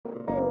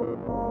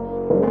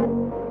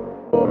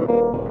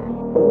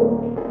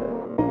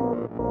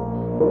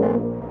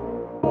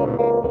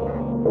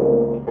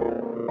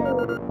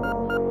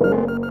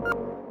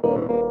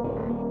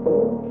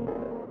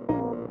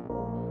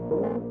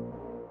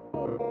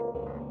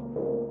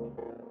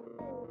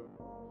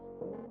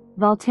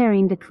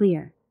Voltairine to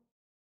Cleyre.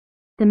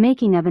 The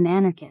Making of an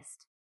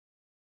Anarchist.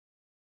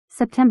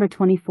 September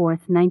 24,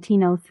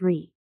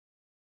 1903.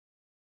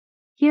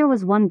 Here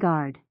was one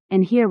guard,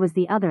 and here was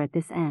the other at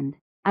this end.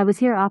 I was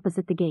here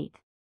opposite the gate.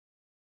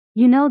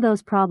 You know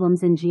those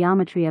problems in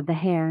geometry of the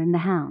hare and the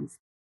hounds.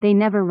 They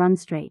never run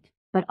straight,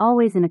 but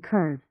always in a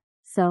curve,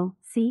 so,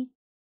 see?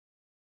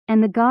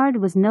 And the guard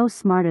was no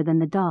smarter than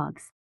the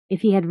dogs.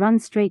 If he had run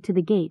straight to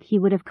the gate he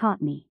would have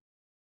caught me.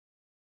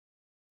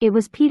 It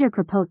was Peter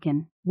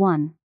Kropotkin,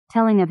 1,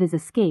 telling of his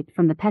escape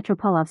from the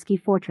Petropolovsky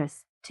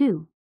fortress,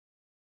 2.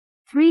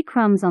 3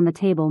 crumbs on the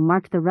table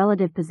marked the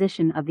relative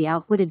position of the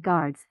outwitted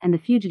guards and the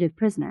fugitive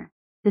prisoner.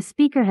 The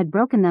speaker had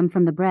broken them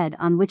from the bread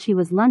on which he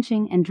was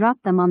lunching and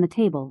dropped them on the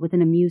table with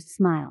an amused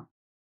smile.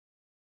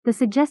 The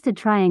suggested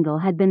triangle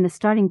had been the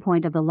starting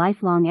point of the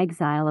lifelong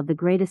exile of the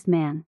greatest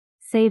man,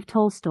 save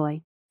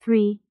Tolstoy,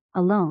 3,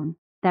 alone,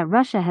 that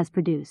Russia has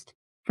produced.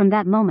 From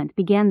that moment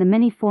began the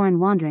many foreign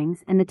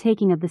wanderings and the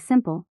taking of the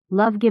simple,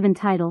 love-given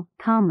title,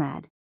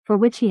 comrade, for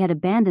which he had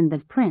abandoned the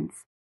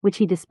prince, which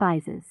he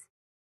despises.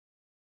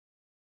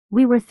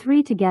 We were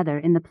 3 together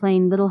in the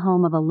plain little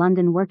home of a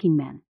London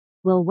workingman,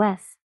 Will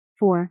Wess,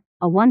 4,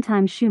 a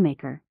one-time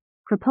shoemaker,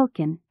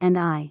 Kropotkin, and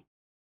I.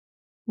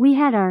 We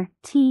had our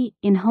tea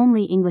in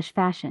homely English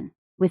fashion,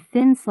 with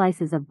thin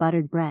slices of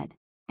buttered bread,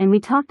 and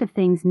we talked of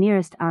things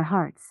nearest our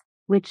hearts,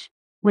 which,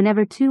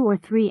 whenever 2 or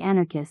 3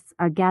 anarchists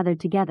are gathered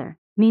together,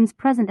 means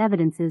present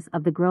evidences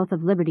of the growth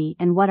of liberty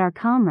and what our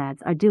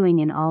comrades are doing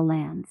in all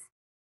lands.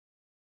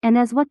 And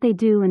as what they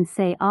do and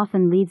say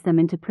often leads them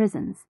into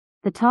prisons,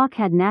 the talk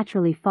had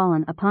naturally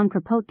fallen upon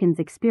Kropotkin's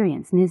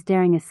experience in his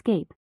daring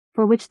escape,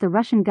 for which the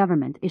Russian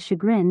government is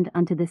chagrined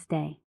unto this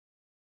day.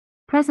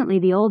 Presently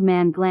the old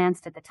man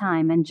glanced at the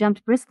time and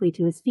jumped briskly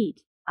to his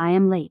feet. I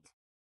am late.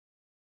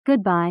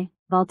 Goodbye,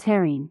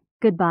 Voltairine.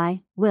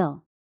 Goodbye,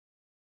 Will.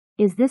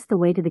 Is this the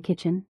way to the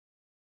kitchen?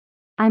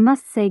 I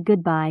must say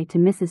goodbye to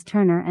Mrs.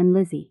 Turner and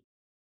Lizzie.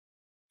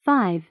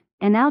 5,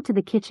 and out to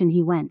the kitchen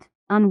he went,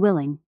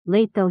 unwilling,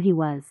 late though he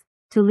was,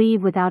 to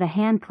leave without a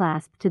hand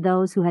clasp to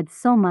those who had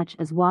so much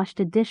as washed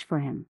a dish for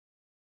him.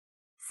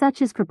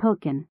 Such is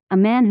Kropotkin, a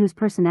man whose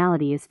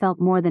personality is felt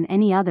more than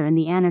any other in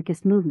the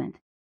anarchist movement,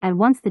 at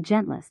once the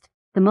gentlest,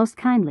 the most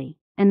kindly,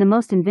 and the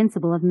most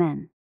invincible of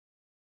men.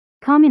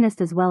 Communist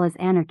as well as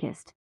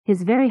anarchist,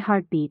 his very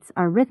heartbeats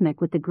are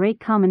rhythmic with the great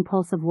common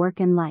pulse of work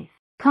and life.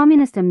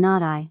 Communist am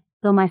not I,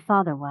 though my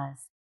father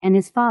was, and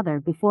his father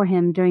before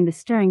him during the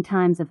stirring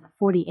times of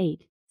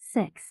 48,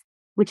 6,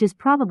 which is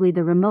probably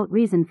the remote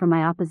reason for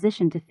my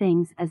opposition to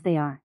things as they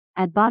are.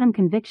 At bottom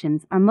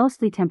convictions are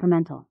mostly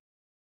temperamental.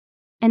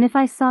 And if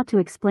I sought to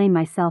explain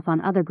myself on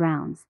other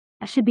grounds,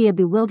 I should be a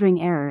bewildering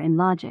error in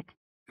logic,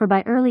 for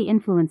by early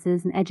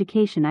influences and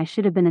education I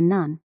should have been a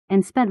nun,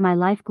 and spent my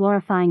life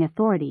glorifying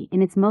authority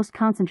in its most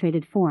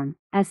concentrated form,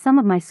 as some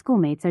of my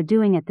schoolmates are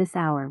doing at this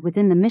hour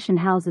within the mission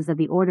houses of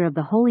the Order of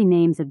the Holy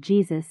Names of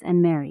Jesus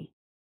and Mary.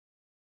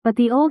 But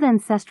the old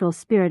ancestral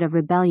spirit of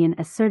rebellion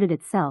asserted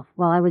itself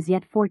while I was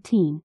yet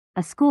 14,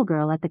 a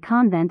schoolgirl at the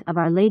convent of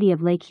Our Lady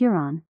of Lake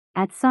Huron,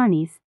 at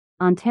Sarnies,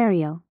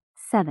 Ontario,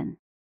 7.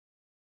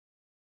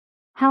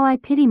 How I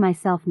pity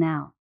myself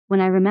now, when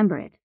I remember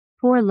it,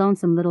 poor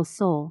lonesome little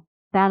soul,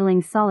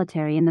 battling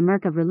solitary in the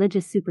murk of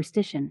religious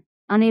superstition,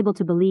 unable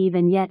to believe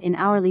and yet in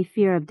hourly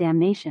fear of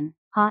damnation,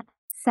 hot,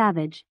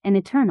 savage, and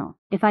eternal,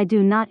 if I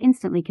do not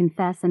instantly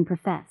confess and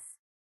profess.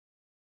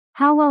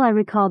 How well I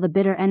recall the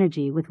bitter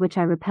energy with which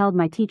I repelled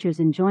my teacher's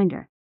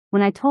enjoinder,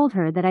 when I told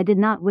her that I did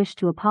not wish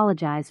to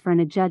apologize for an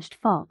adjudged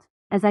fault,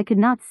 as I could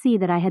not see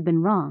that I had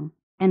been wrong,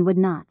 and would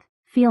not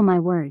feel my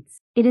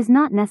words. It is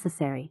not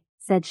necessary,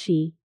 said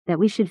she, that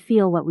we should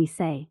feel what we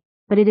say,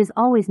 but it is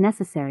always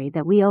necessary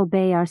that we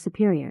obey our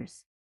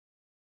superiors.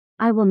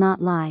 I will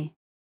not lie.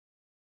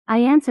 I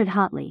answered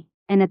hotly,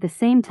 and at the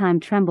same time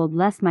trembled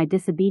lest my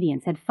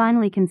disobedience had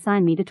finally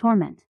consigned me to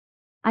torment.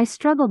 I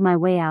struggled my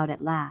way out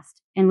at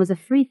last, and was a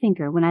free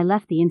thinker when I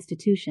left the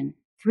institution,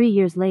 3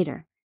 years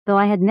later, though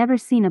I had never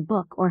seen a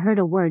book or heard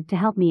a word to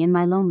help me in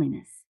my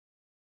loneliness.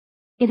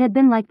 It had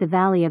been like the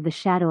valley of the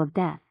shadow of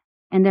death,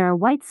 and there are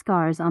white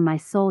scars on my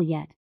soul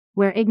yet,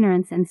 where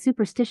ignorance and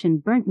superstition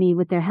burnt me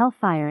with their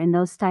hellfire in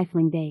those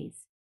stifling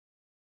days.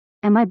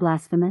 Am I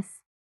blasphemous?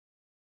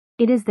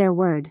 It is their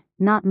word,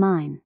 not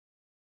mine.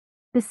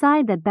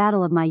 Beside that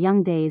battle of my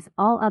young days,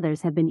 all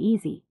others have been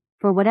easy,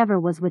 for whatever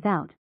was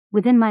without,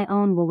 within my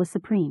own will was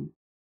supreme.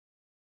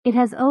 It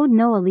has owed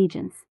no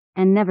allegiance,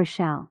 and never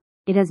shall.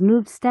 It has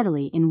moved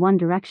steadily in one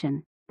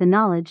direction, the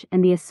knowledge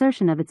and the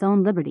assertion of its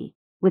own liberty,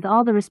 with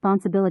all the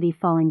responsibility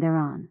falling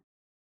thereon.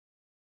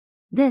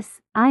 This,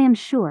 I am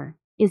sure,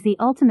 is the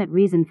ultimate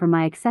reason for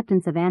my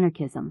acceptance of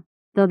anarchism,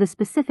 though the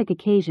specific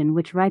occasion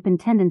which ripened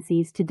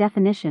tendencies to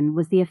definition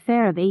was the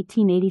affair of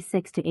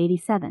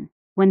 1886–87,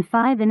 when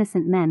 5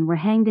 innocent men were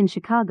hanged in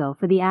Chicago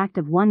for the act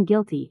of one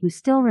guilty who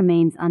still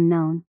remains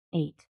unknown.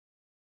 8.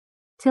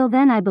 Till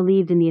then I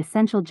believed in the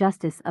essential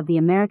justice of the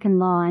American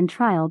law and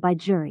trial by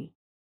jury.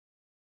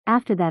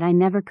 After that I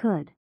never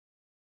could.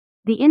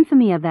 The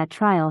infamy of that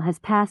trial has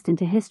passed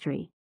into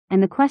history,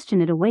 and the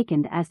question it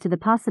awakened as to the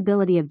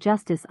possibility of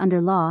justice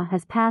under law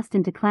has passed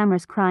into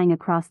clamorous crying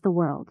across the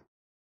world.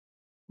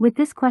 With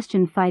this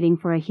question fighting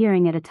for a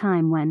hearing at a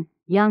time when,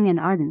 young and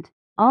ardent,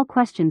 all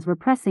questions were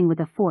pressing with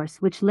a force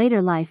which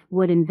later life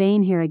would in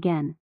vain hear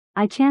again,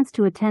 I chanced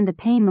to attend a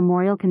Paine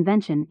Memorial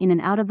Convention in an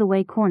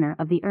out-of-the-way corner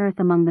of the earth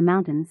among the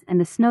mountains and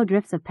the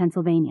snowdrifts of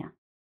Pennsylvania.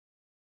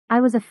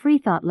 I was a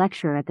free-thought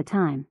lecturer at the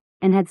time,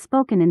 and had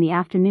spoken in the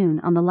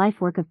afternoon on the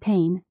life work of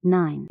Paine.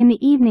 9. In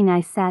the evening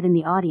I sat in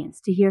the audience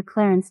to hear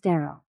Clarence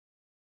Darrow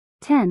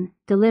 10.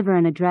 deliver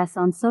an address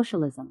on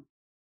socialism.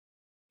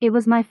 It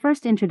was my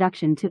first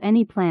introduction to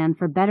any plan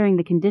for bettering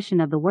the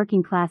condition of the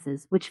working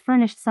classes which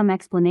furnished some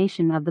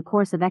explanation of the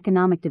course of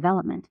economic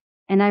development,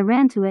 and I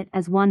ran to it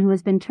as one who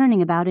has been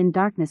turning about in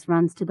darkness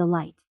runs to the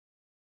light.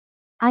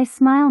 I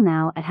smile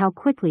now at how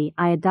quickly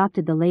I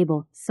adopted the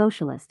label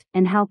socialist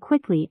and how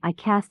quickly I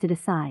cast it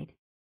aside.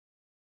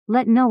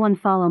 Let no one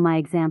follow my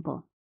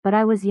example, but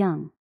I was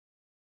young.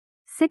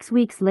 6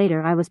 weeks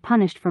later I was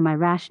punished for my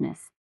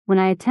rashness, when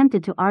I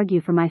attempted to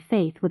argue for my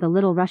faith with a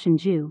little Russian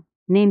Jew,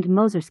 named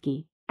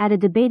Mozersky, at a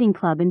debating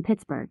club in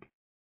Pittsburgh.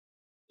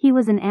 He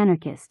was an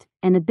anarchist,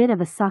 and a bit of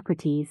a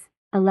Socrates.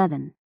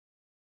 11.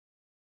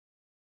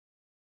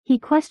 He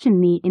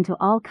questioned me into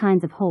all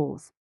kinds of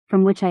holes,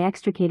 from which I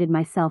extricated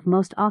myself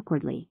most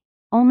awkwardly,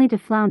 only to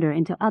flounder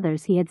into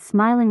others he had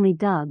smilingly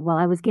dug while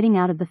I was getting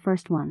out of the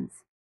first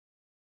ones.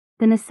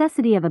 The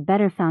necessity of a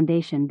better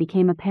foundation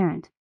became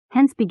apparent,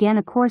 hence began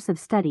a course of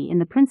study in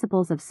the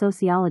principles of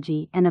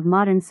sociology and of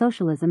modern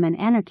socialism and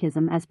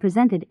anarchism as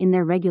presented in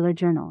their regular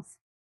journals.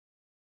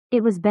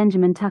 It was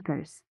Benjamin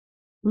Tucker's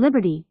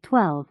Liberty,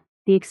 12,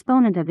 the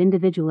exponent of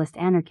individualist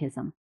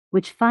anarchism,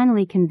 which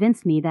finally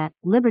convinced me that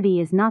liberty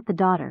is not the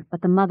daughter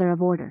but the mother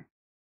of order.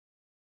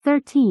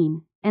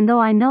 13. And though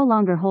I no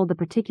longer hold the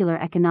particular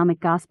economic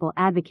gospel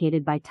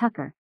advocated by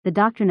Tucker, the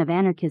doctrine of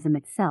anarchism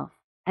itself,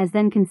 as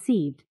then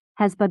conceived,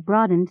 has but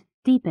broadened,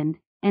 deepened,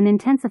 and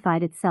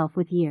intensified itself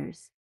with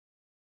years.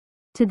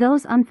 To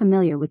those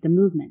unfamiliar with the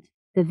movement,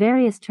 the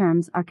various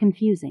terms are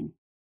confusing.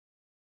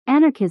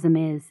 Anarchism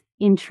is,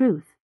 in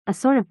truth, a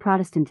sort of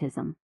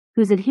Protestantism,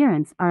 whose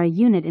adherents are a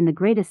unit in the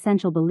great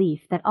essential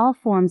belief that all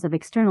forms of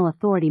external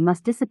authority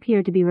must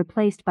disappear to be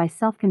replaced by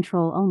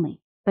self-control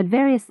only, but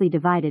variously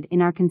divided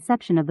in our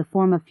conception of the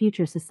form of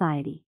future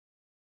society.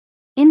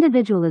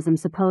 Individualism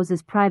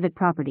supposes private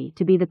property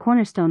to be the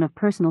cornerstone of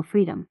personal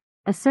freedom,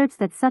 asserts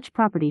that such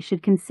property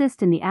should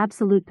consist in the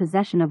absolute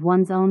possession of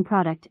one's own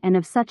product and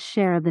of such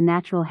share of the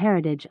natural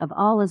heritage of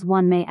all as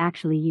one may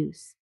actually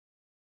use.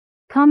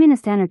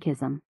 Communist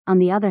anarchism, on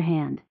the other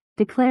hand,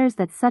 declares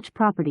that such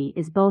property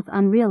is both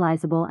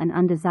unrealizable and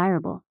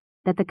undesirable,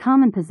 that the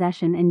common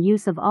possession and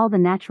use of all the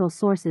natural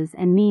sources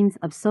and means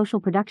of social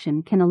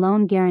production can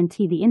alone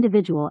guarantee the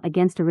individual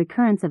against a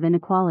recurrence of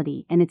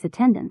inequality and its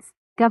attendants,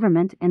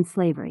 government and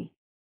slavery.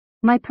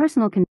 My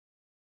personal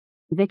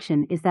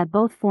conviction is that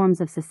both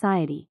forms of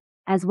society,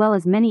 as well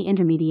as many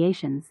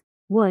intermediations,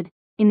 would,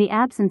 in the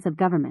absence of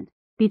government,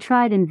 be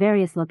tried in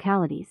various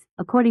localities,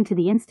 according to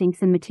the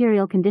instincts and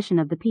material condition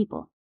of the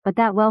people, but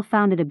that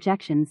well-founded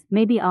objections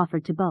may be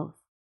offered to both.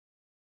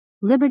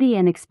 Liberty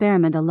and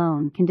experiment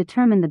alone can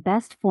determine the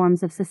best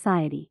forms of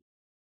society.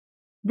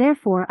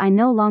 Therefore I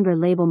no longer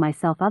label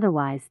myself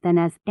otherwise than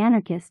as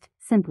anarchist,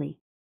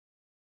 simply.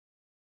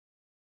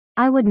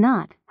 I would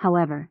not,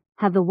 however,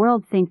 have the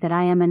world think that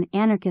I am an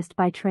anarchist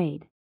by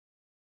trade.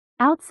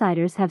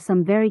 Outsiders have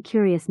some very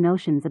curious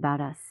notions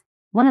about us,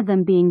 one of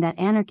them being that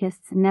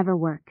anarchists never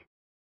work.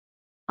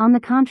 On the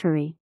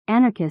contrary,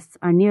 anarchists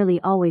are nearly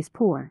always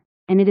poor,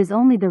 and it is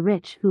only the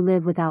rich who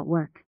live without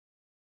work.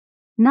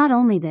 Not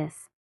only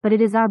this, but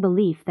it is our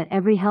belief that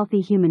every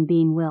healthy human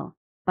being will,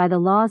 by the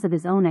laws of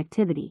his own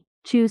activity,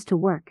 choose to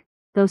work,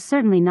 though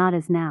certainly not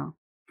as now,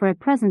 for at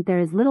present there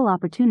is little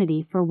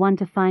opportunity for one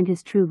to find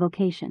his true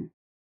vocation.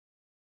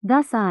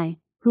 Thus I,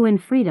 who in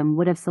freedom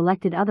would have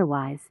selected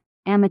otherwise,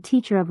 am a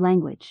teacher of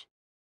language.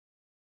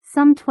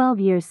 Some 12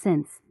 years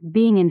since,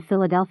 being in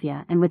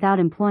Philadelphia and without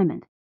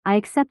employment, I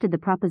accepted the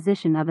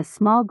proposition of a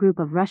small group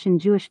of Russian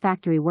Jewish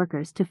factory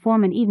workers to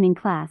form an evening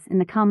class in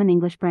the common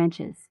English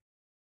branches.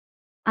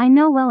 I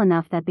know well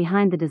enough that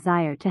behind the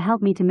desire to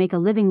help me to make a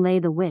living lay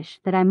the wish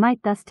that I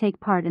might thus take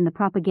part in the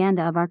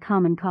propaganda of our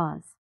common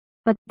cause.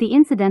 But the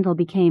incidental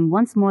became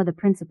once more the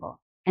principal,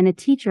 and a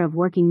teacher of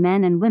working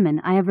men and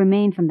women I have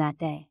remained from that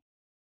day.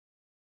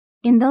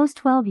 In those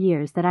 12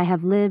 years that I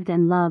have lived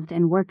and loved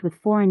and worked with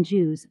foreign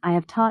Jews, I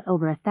have taught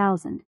over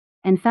 1,000,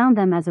 and found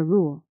them as a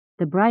rule,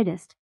 the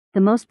brightest, the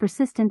most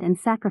persistent and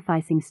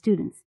sacrificing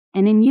students,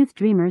 and in youth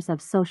dreamers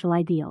of social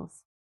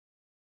ideals.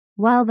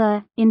 While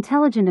the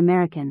intelligent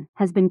American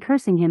has been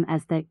cursing him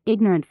as the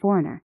ignorant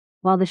foreigner,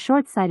 while the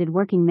short-sighted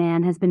working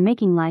man has been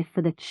making life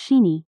for the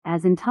sheeny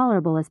as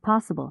intolerable as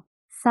possible,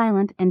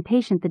 silent and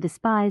patient the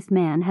despised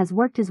man has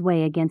worked his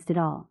way against it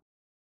all.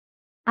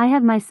 I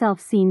have myself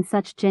seen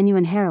such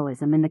genuine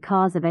heroism in the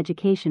cause of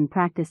education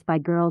practiced by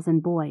girls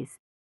and boys,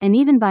 and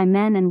even by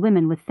men and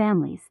women with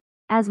families,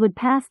 as would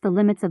pass the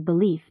limits of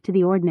belief to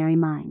the ordinary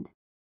mind.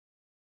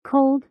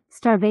 Cold,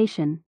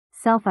 starvation,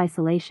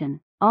 self-isolation,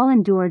 all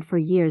endured for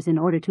years in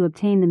order to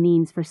obtain the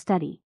means for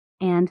study,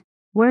 and,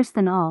 worse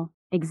than all,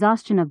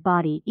 exhaustion of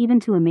body even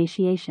to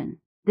emaciation.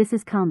 This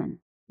is common.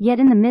 Yet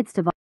in the midst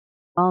of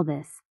all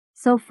this,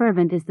 so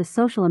fervent is the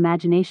social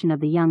imagination of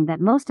the young that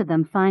most of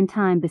them find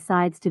time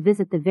besides to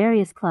visit the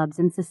various clubs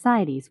and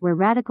societies where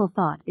radical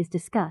thought is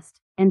discussed,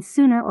 and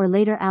sooner or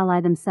later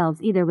ally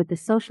themselves either with the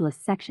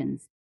socialist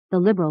sections, the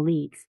liberal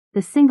leagues,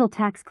 the single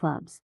tax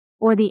clubs,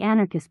 or the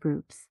anarchist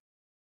groups.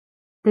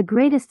 The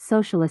greatest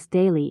socialist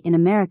daily in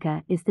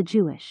America is the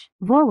Jewish.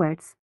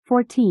 Vorwärts,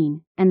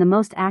 14, and the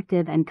most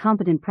active and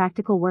competent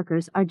practical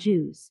workers are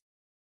Jews.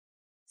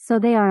 So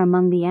they are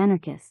among the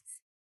anarchists.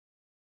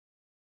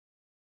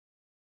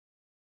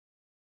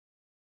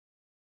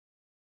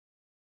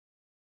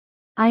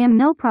 I am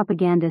no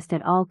propagandist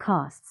at all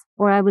costs,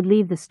 or I would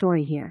leave the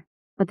story here,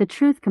 but the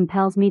truth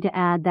compels me to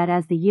add that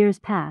as the years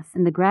pass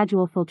and the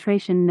gradual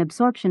filtration and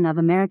absorption of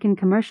American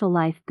commercial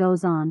life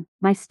goes on,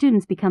 my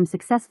students become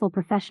successful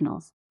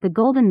professionals, the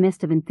golden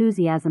mist of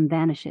enthusiasm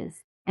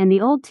vanishes, and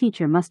the old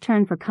teacher must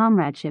turn for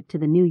comradeship to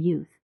the new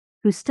youth,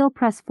 who still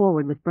press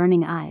forward with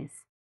burning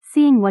eyes,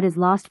 seeing what is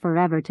lost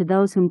forever to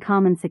those whom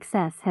common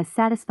success has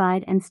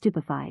satisfied and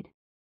stupefied.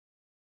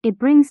 It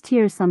brings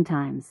tears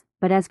sometimes,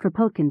 but as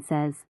Kropotkin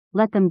says,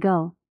 let them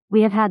go,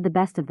 we have had the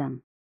best of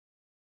them.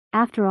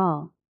 After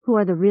all, who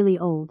are the really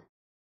old?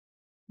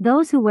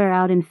 Those who wear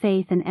out in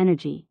faith and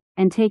energy,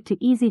 and take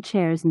to easy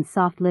chairs and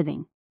soft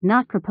living,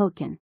 not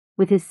Kropotkin,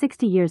 with his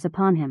 60 years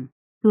upon him,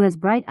 who has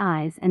bright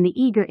eyes and the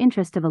eager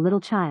interest of a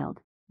little child,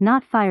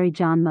 not fiery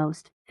John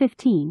Most,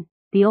 15,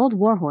 the old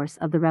warhorse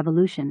of the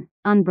revolution,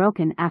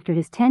 unbroken after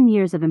his 10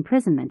 years of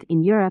imprisonment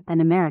in Europe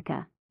and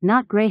America,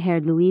 not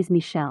gray-haired Louise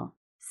Michel,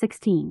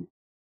 16.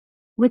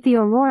 With the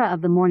aurora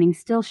of the morning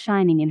still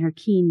shining in her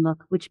keen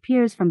look which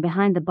peers from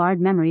behind the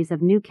barred memories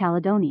of New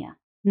Caledonia,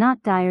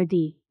 not Dyer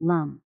D.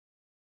 Lum.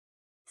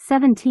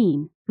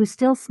 17, who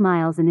still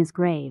smiles in his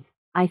grave,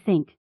 I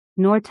think,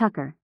 nor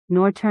Tucker,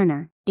 nor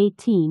Turner,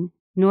 18,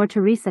 nor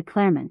Teresa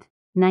Claremont,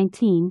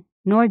 19,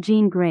 nor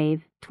Jean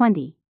Grave,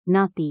 20,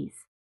 not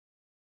these.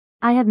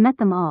 I have met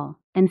them all,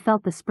 and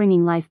felt the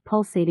springing life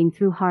pulsating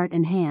through heart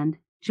and hand,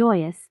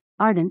 joyous,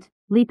 ardent,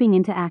 leaping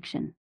into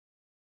action.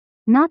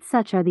 Not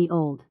such are the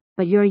old,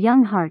 but your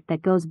young heart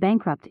that goes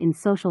bankrupt in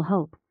social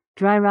hope,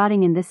 dry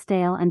rotting in this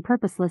stale and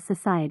purposeless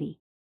society.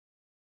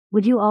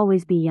 Would you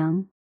always be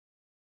young?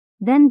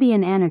 Then be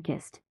an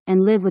anarchist,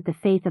 and live with the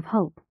faith of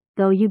hope,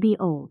 though you be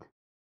old.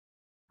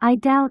 I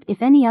doubt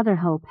if any other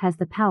hope has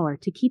the power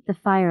to keep the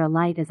fire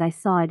alight as I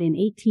saw it in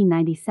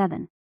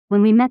 1897,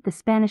 when we met the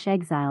Spanish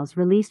exiles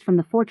released from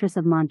the fortress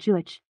of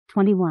Montjuich,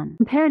 21.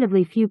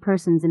 Comparatively few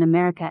persons in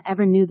America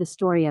ever knew the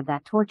story of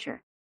that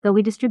torture, though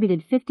we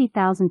distributed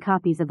 50,000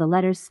 copies of the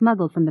letters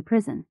smuggled from the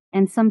prison,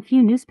 and some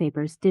few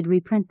newspapers did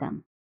reprint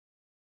them.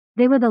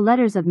 They were the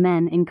letters of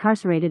men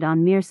incarcerated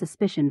on mere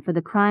suspicion for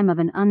the crime of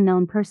an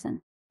unknown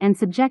person, and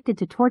subjected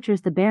to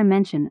tortures the bare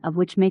mention of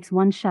which makes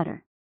one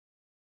shudder.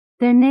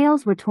 Their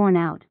nails were torn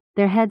out,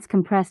 their heads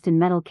compressed in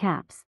metal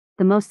caps,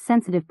 the most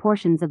sensitive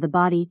portions of the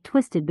body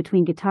twisted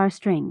between guitar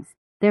strings,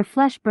 their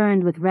flesh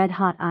burned with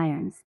red-hot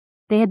irons.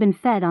 They had been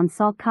fed on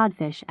salt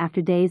codfish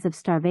after days of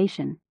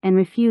starvation, and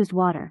refused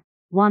water.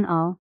 One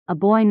a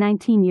boy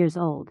 19 years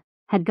old,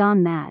 had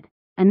gone mad.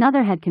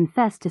 Another had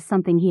confessed to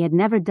something he had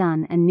never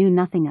done and knew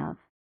nothing of.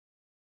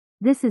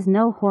 This is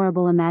no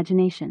horrible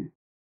imagination.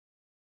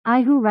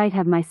 I who write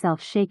have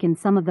myself shaken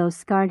some of those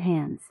scarred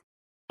hands.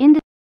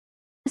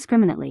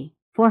 Indiscriminately,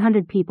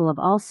 400 people of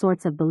all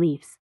sorts of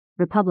beliefs,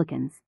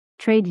 Republicans,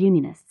 trade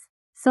unionists,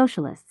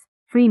 socialists,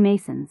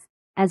 Freemasons,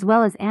 as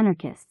well as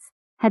anarchists,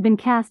 had been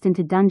cast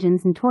into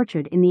dungeons and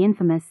tortured in the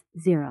infamous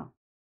Zero.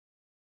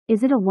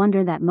 Is it a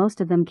wonder that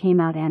most of them came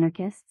out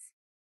anarchists?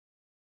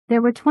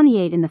 There were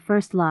 28 in the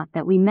first lot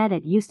that we met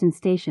at Euston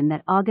Station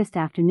that August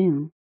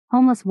afternoon,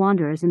 homeless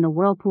wanderers in the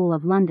whirlpool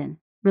of London,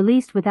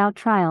 released without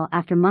trial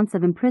after months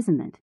of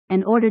imprisonment,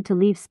 and ordered to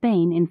leave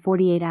Spain in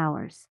 48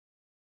 hours.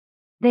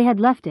 They had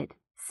left it,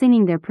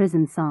 singing their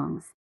prison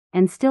songs,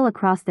 and still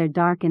across their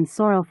dark and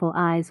sorrowful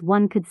eyes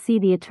one could see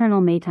the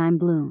eternal Maytime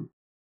bloom.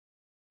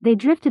 They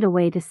drifted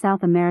away to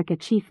South America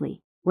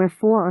chiefly, where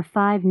 4 or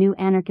 5 new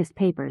anarchist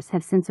papers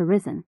have since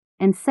arisen,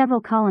 and several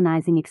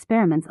colonizing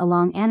experiments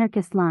along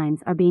anarchist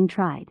lines are being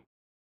tried.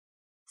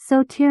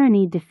 So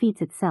tyranny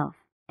defeats itself,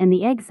 and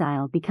the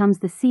exile becomes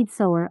the seed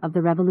sower of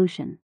the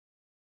revolution.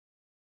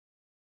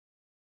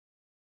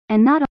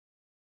 And not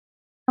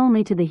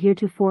only to the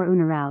heretofore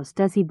unaroused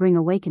does he bring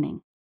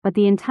awakening, but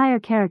the entire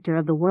character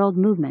of the world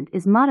movement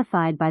is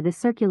modified by the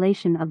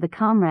circulation of the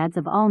comrades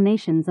of all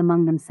nations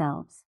among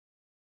themselves.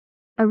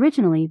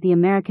 Originally the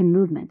American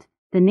movement,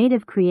 the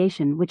native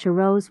creation which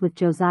arose with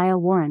Josiah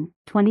Warren,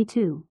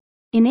 22,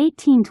 in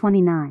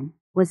 1829,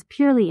 was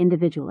purely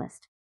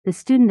individualist, the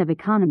student of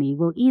economy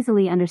will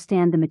easily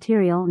understand the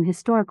material and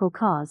historical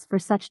cause for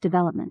such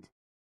development.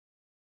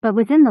 But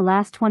within the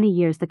last 20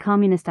 years the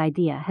communist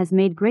idea has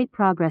made great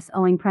progress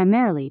owing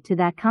primarily to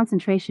that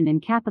concentration in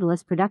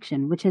capitalist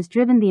production which has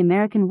driven the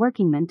American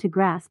workingman to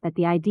grasp at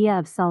the idea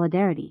of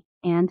solidarity,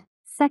 and,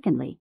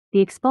 secondly, the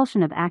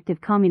expulsion of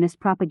active communist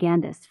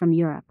propagandists from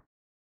Europe.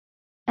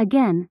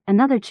 Again,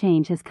 another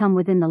change has come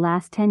within the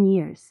last 10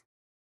 years.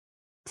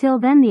 Till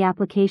then the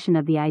application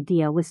of the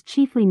idea was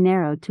chiefly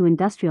narrowed to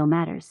industrial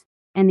matters,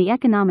 and the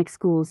economic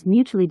schools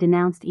mutually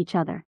denounced each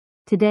other.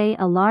 Today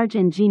a large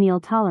and genial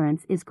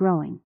tolerance is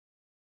growing.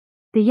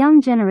 The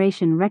young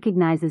generation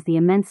recognizes the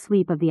immense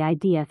sweep of the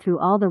idea through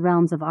all the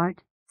realms of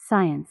art,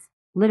 science,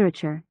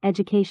 literature,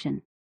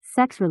 education,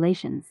 sex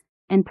relations,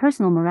 and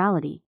personal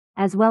morality,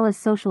 as well as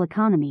social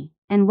economy,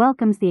 and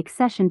welcomes the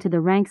accession to the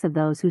ranks of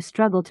those who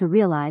struggle to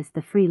realize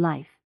the free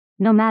life,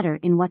 no matter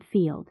in what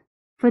field.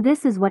 For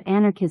this is what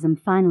anarchism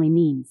finally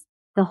means,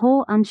 the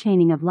whole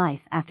unchaining of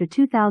life after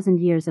 2,000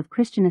 years of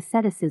Christian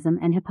asceticism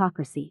and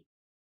hypocrisy.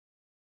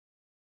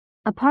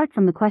 Apart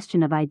from the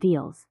question of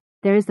ideals,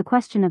 there is the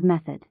question of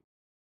method.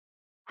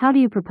 How do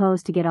you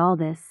propose to get all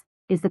this,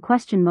 is the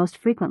question most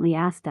frequently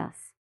asked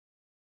us.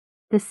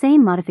 The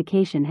same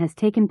modification has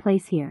taken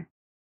place here.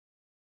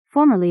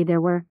 Formerly there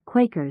were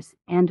Quakers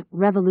and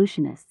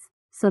revolutionists,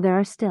 so there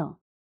are still.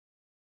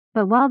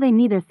 But while they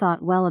neither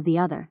thought well of the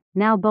other,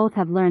 now both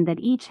have learned that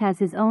each has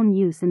his own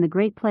use in the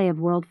great play of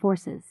world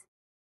forces.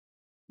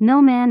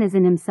 No man is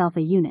in himself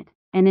a unit,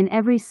 and in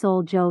every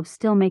soul Jove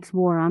still makes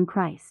war on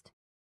Christ.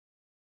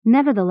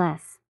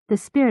 Nevertheless, the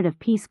spirit of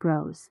peace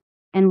grows,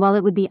 and while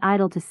it would be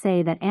idle to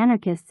say that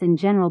anarchists in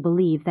general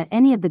believe that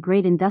any of the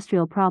great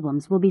industrial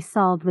problems will be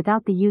solved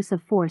without the use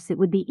of force, it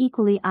would be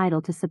equally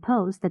idle to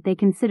suppose that they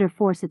consider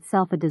force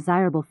itself a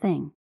desirable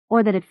thing,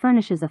 or that it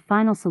furnishes a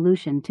final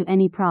solution to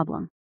any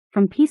problem.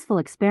 From peaceful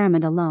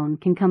experiment alone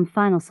can come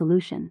final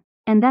solution,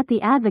 and that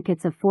the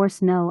advocates of force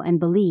know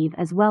and believe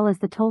as well as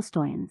the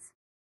Tolstoyans.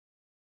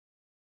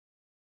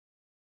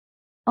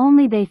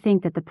 Only they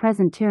think that the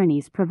present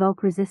tyrannies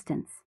provoke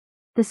resistance.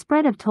 The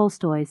spread of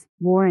Tolstoy's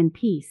War and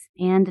Peace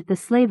and The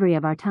Slavery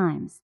of Our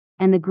Times,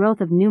 and the growth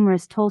of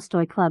numerous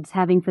Tolstoy clubs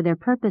having for their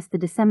purpose the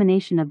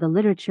dissemination of the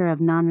literature of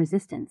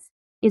non-resistance,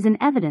 is an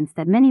evidence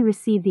that many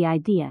receive the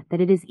idea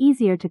that it is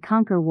easier to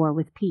conquer war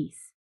with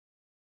peace.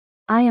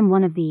 I am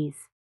one of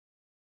these.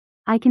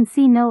 I can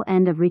see no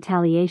end of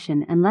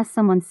retaliation unless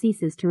someone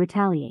ceases to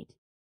retaliate.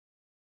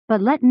 But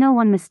let no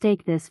one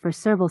mistake this for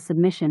servile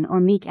submission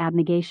or meek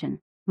abnegation.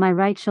 My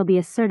right shall be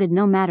asserted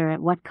no matter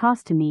at what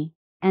cost to me,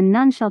 and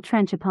none shall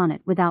trench upon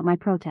it without my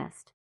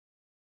protest.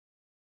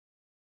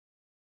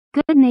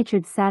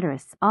 Good-natured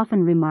satirists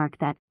often remark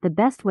that the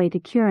best way to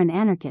cure an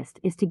anarchist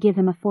is to give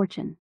him a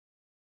fortune.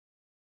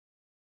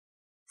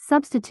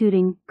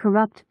 Substituting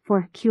corrupt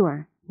for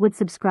cure would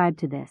subscribe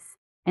to this.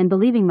 And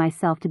believing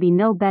myself to be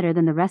no better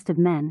than the rest of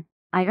men,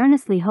 I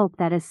earnestly hope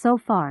that as so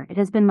far it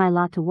has been my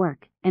lot to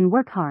work, and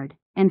work hard,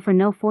 and for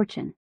no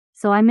fortune,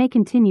 so I may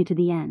continue to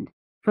the end.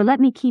 For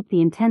let me keep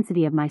the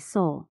intensity of my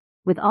soul,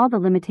 with all the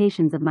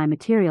limitations of my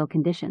material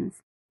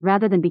conditions,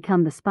 rather than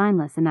become the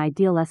spineless and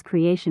idealless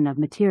creation of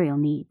material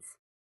needs.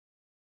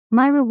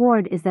 My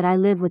reward is that I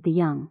live with the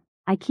young,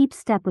 I keep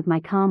step with my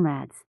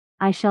comrades,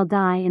 I shall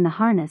die in the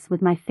harness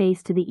with my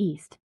face to the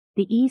east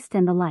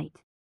and the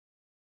light.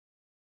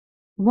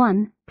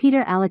 1.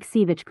 Peter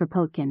Alexeyevich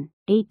Kropotkin,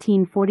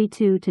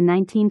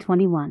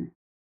 1842–1921.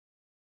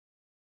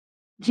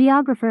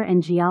 Geographer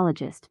and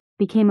geologist,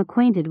 became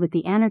acquainted with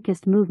the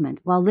anarchist movement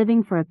while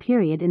living for a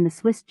period in the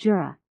Swiss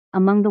Jura,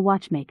 among the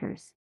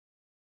watchmakers.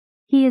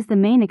 He is the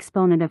main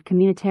exponent of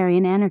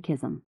communitarian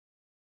anarchism.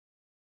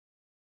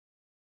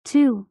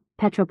 2.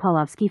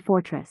 Petropavlovsky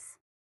Fortress.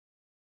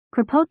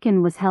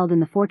 Kropotkin was held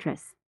in the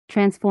fortress,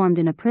 transformed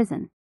in a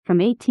prison, from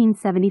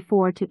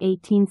 1874 to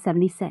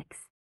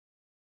 1876.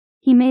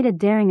 He made a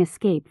daring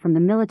escape from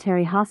the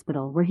military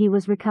hospital where he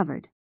was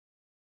recovered.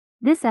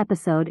 This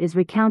episode is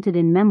recounted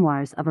in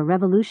Memoirs of a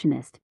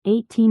Revolutionist,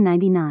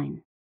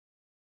 1899.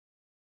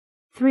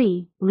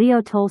 3.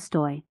 Leo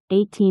Tolstoy,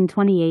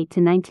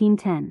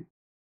 1828–1910.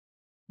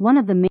 One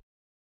of the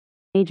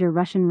major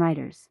Russian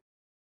writers.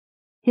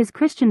 His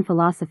Christian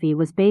philosophy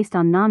was based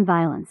on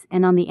nonviolence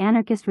and on the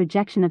anarchist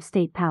rejection of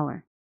state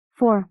power.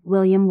 4.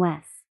 William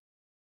Wess.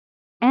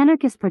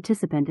 Anarchist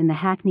participant in the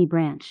Hackney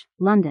branch,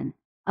 London,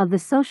 of the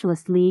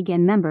Socialist League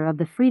and member of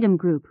the Freedom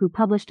Group who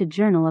published a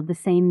journal of the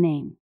same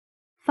name.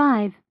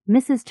 5.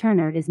 Mrs.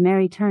 Turner is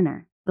Mary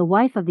Turner, the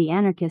wife of the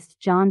anarchist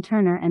John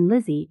Turner, and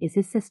Lizzie is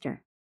his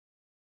sister.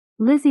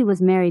 Lizzie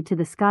was married to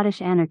the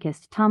Scottish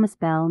anarchist Thomas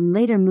Bell and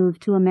later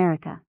moved to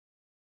America.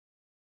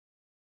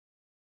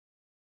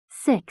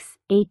 6.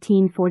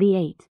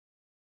 1848.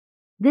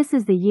 This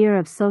is the year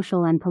of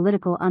social and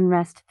political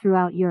unrest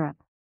throughout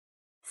Europe.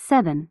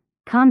 7.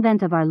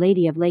 Convent of Our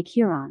Lady of Lake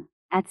Huron,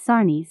 at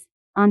Sarnies,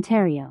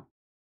 Ontario.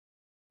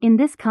 In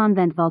this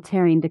convent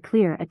Voltairine de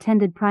Cleyre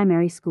attended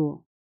primary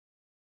school.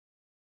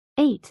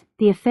 8.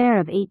 The affair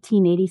of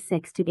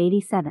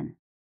 1886–87.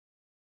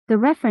 The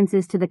reference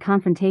is to the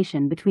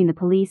confrontation between the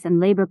police and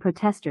labor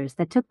protesters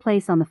that took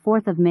place on the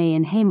 4th of May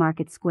in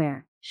Haymarket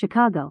Square,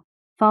 Chicago,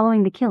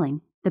 following the killing,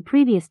 the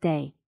previous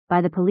day,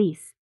 by the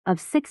police, of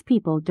 6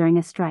 people during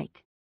a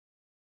strike.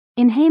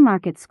 In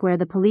Haymarket Square,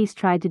 the police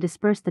tried to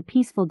disperse the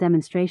peaceful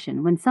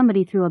demonstration when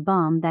somebody threw a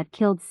bomb that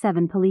killed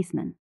 7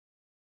 policemen.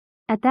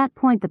 At that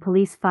point, the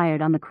police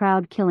fired on the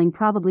crowd, killing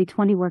probably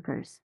 20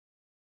 workers.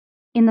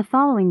 In the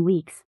following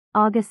weeks,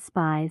 August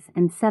Spies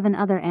and 7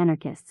 other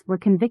anarchists were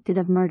convicted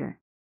of murder.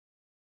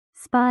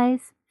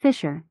 Spies,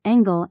 Fisher,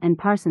 Engel, and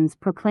Parsons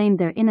proclaimed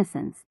their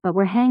innocence but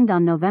were hanged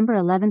on November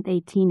 11,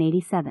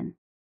 1887.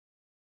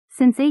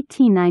 Since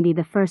 1890,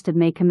 the 1st of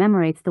May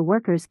commemorates the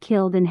workers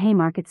killed in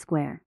Haymarket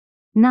Square.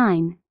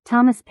 9.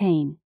 Thomas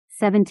Paine,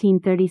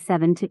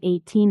 1737 to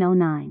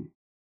 1809.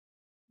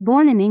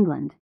 Born in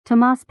England,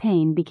 Thomas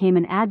Paine became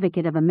an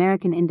advocate of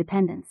American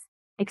independence,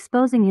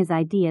 exposing his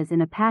ideas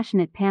in a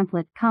passionate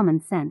pamphlet, Common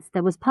Sense,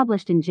 that was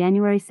published in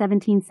January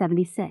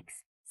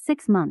 1776,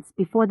 6 months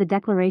before the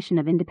Declaration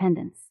of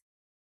Independence.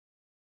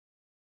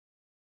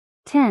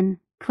 10.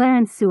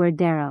 Clarence Seward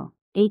Darrow,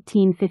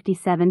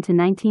 1857 to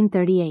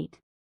 1938.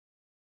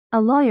 A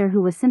lawyer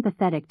who was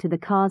sympathetic to the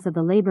cause of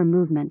the labor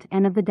movement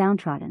and of the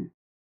downtrodden.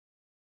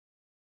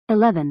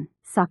 11.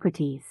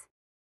 Socrates.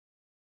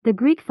 The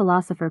Greek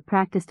philosopher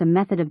practiced a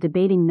method of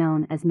debating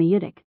known as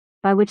meutic,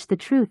 by which the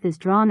truth is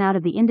drawn out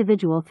of the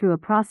individual through a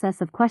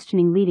process of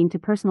questioning leading to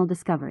personal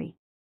discovery.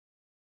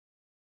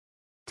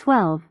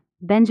 12.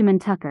 Benjamin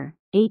Tucker,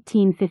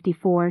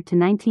 1854 to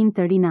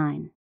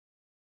 1939.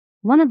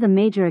 One of the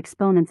major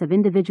exponents of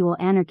individual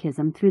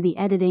anarchism through the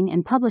editing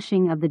and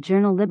publishing of the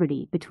journal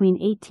Liberty between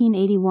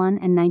 1881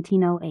 and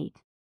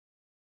 1908.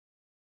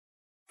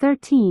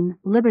 13.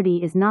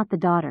 Liberty is not the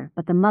daughter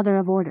but the mother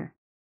of order.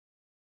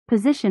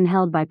 Position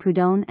held by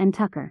Proudhon and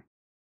Tucker.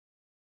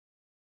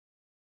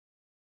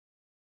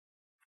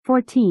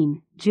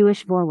 14.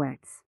 Jewish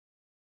Vorwärts.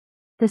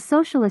 The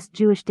Socialist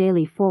Jewish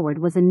Daily Forward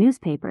was a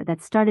newspaper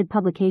that started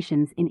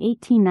publications in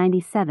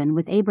 1897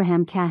 with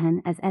Abraham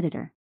Cahan as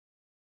editor.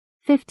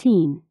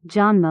 15.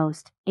 John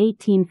Most,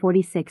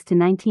 1846 to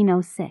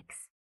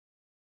 1906.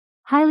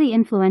 Highly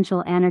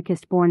influential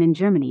anarchist born in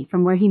Germany,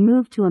 from where he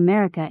moved to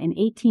America in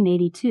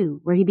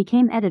 1882, where he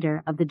became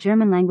editor of the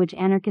German-language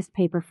anarchist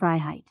paper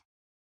Freiheit.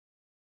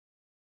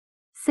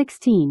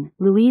 16.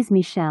 Louise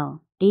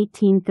Michel,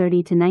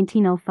 1830 to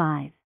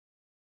 1905.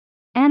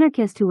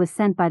 Anarchist who was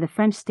sent by the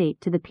French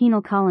state to the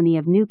penal colony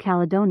of New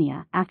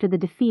Caledonia after the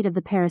defeat of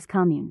the Paris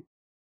Commune.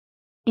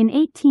 In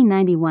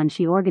 1891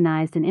 she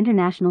organized an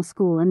international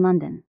school in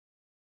London.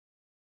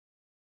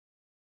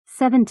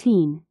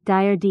 17.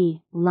 Dyer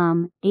D.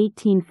 Lum,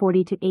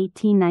 1840 to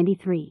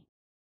 1893.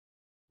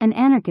 An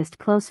anarchist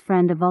close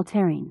friend of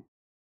Voltairine.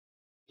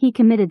 He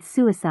committed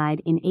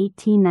suicide in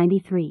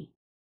 1893.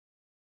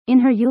 In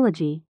her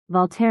eulogy,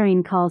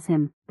 Voltairine calls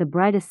him the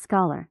brightest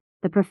scholar,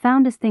 the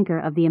profoundest thinker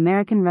of the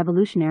American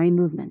Revolutionary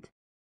movement.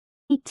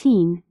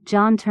 18.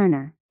 John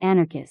Turner,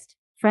 anarchist,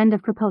 friend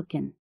of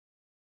Kropotkin.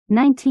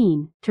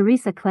 19.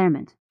 Teresa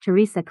Claremont,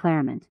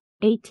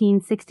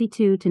 1862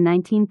 to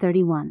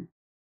 1931.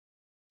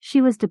 She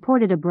was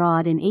deported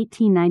abroad in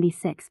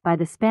 1896 by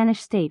the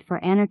Spanish state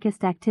for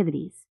anarchist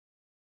activities.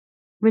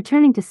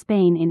 Returning to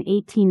Spain in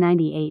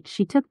 1898,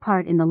 she took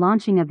part in the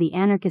launching of the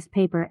anarchist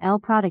paper El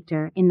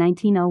Productor in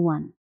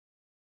 1901.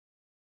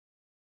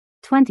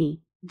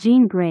 20.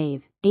 Jean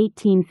Grave,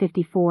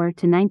 1854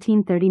 to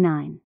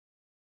 1939.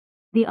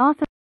 The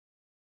author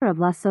of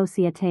La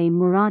Société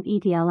Mourante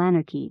et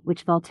l'Anarchie,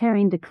 which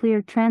Voltairine de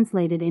Cleyre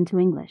translated into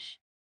English.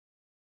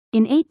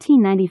 In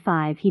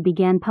 1895 he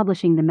began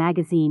publishing the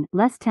magazine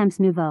Les Temps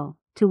Nouveaux,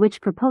 to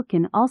which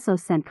Kropotkin also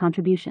sent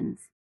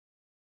contributions.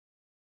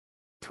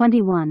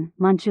 21.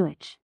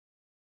 Montjuïc.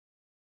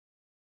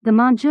 The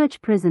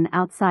Montjuïc prison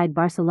outside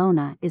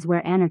Barcelona is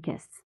where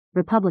anarchists,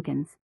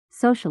 republicans,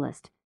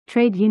 socialists,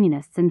 trade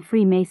unionists and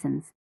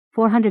Freemasons,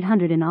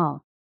 400 in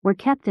all, were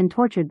kept and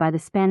tortured by the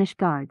Spanish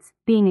guards,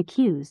 being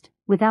accused,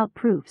 without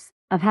proofs,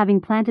 of having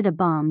planted a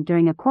bomb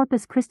during a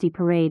Corpus Christi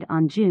parade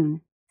on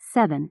June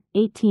 7,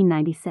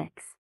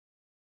 1896.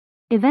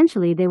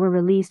 Eventually they were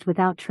released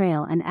without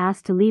trial and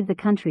asked to leave the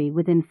country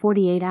within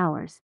 48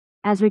 hours,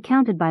 as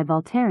recounted by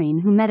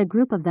Voltairine, who met a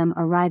group of them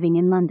arriving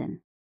in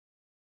London.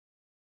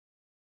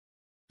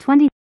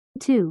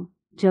 22.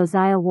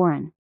 Josiah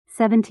Warren,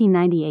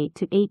 1798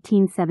 to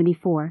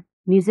 1874,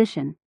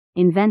 musician,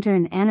 inventor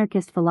and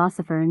anarchist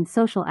philosopher and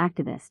social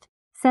activist,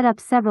 set up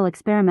several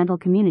experimental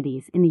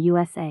communities in the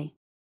USA.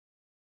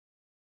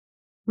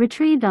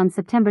 Retrieved on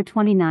September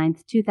 29,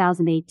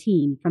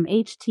 2018 from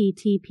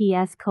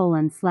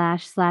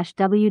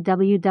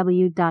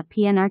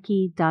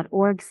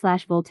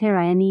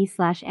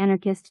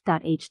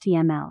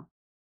https://www.panarchy.org/voltairine/anarchist.html.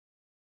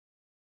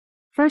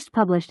 First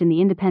published in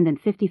the Independent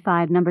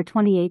 55 No.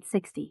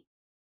 2860.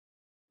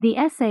 The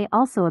essay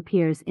also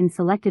appears in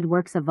Selected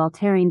Works of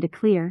Voltairine de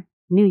Cleyre,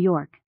 New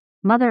York,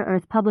 Mother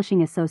Earth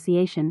Publishing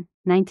Association,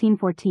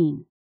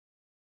 1914.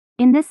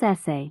 In this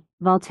essay,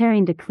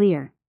 Voltairine de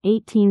Cleyre,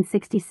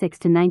 1866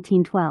 to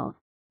 1912,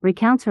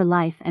 recounts her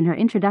life and her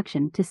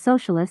introduction to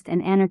socialist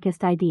and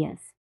anarchist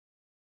ideas.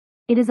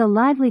 It is a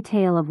lively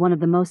tale of one of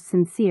the most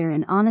sincere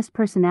and honest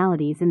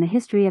personalities in the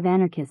history of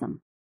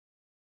anarchism.